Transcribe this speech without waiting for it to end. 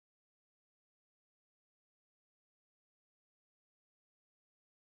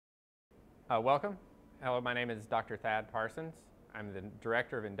Welcome. Hello, my name is Dr. Thad Parsons. I'm the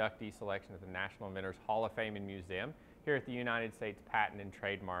Director of Inductee Selection at the National Inventors Hall of Fame and Museum here at the United States Patent and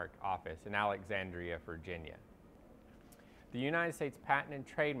Trademark Office in Alexandria, Virginia. The United States Patent and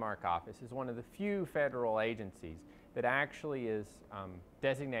Trademark Office is one of the few federal agencies that actually is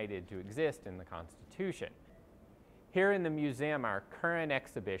designated to exist in the Constitution. Here in the museum, our current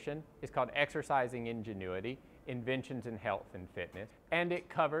exhibition is called Exercising Ingenuity, Inventions in Health and Fitness, and it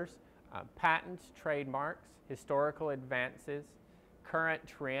covers patents, trademarks, historical advances, current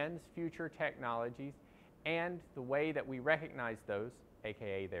trends, future technologies, and the way that we recognize those,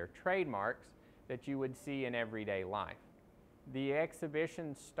 aka their trademarks, that you would see in everyday life. The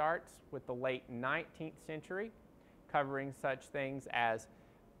exhibition starts with the late 19th century, covering such things as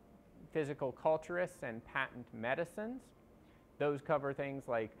physical culturists and patent medicines. Those cover things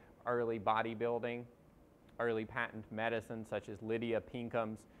like early bodybuilding, early patent medicine such as Lydia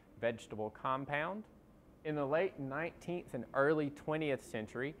Pinkham's vegetable compound. In the late 19th and early 20th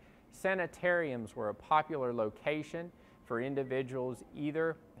century, sanitariums were a popular location for individuals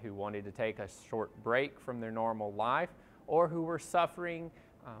either who wanted to take a short break from their normal life or who were suffering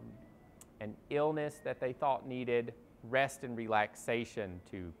an illness that they thought needed rest and relaxation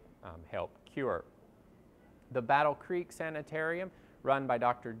to help cure. The Battle Creek Sanitarium, run by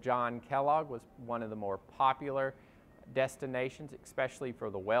Dr. John Kellogg, was one of the more popular destinations, especially for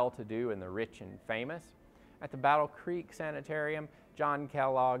the well-to-do and the rich and famous. At the Battle Creek Sanitarium, John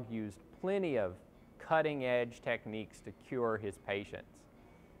Kellogg used plenty of cutting-edge techniques to cure his patients.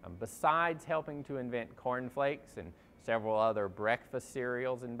 Besides helping to invent cornflakes and several other breakfast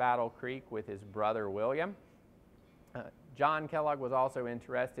cereals in Battle Creek with his brother William, John Kellogg was also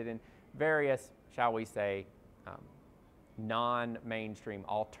interested in various, shall we say, non-mainstream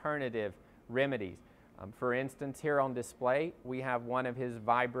alternative remedies. For instance, here on display, we have one of his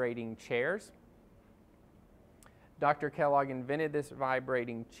vibrating chairs. Dr. Kellogg invented this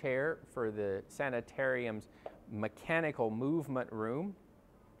vibrating chair for the sanitarium's mechanical movement room.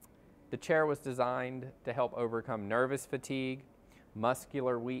 The chair was designed to help overcome nervous fatigue,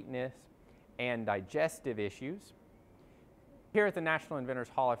 muscular weakness, and digestive issues. Here at the National Inventors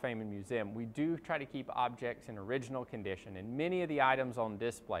Hall of Fame and Museum, we do try to keep objects in original condition, and many of the items on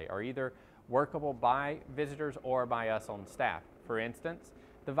display are either workable by visitors or by us on staff. For instance,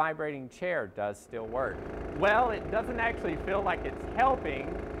 the vibrating chair does still work. Well, it doesn't actually feel like it's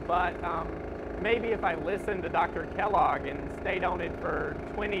helping, but maybe if I listened to Dr. Kellogg and stayed on it for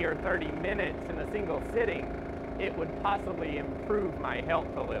 20 or 30 minutes in a single sitting, it would possibly improve my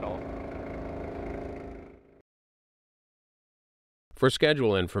health a little. For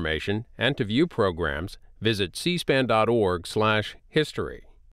schedule information and to view programs, visit cspan.org/history.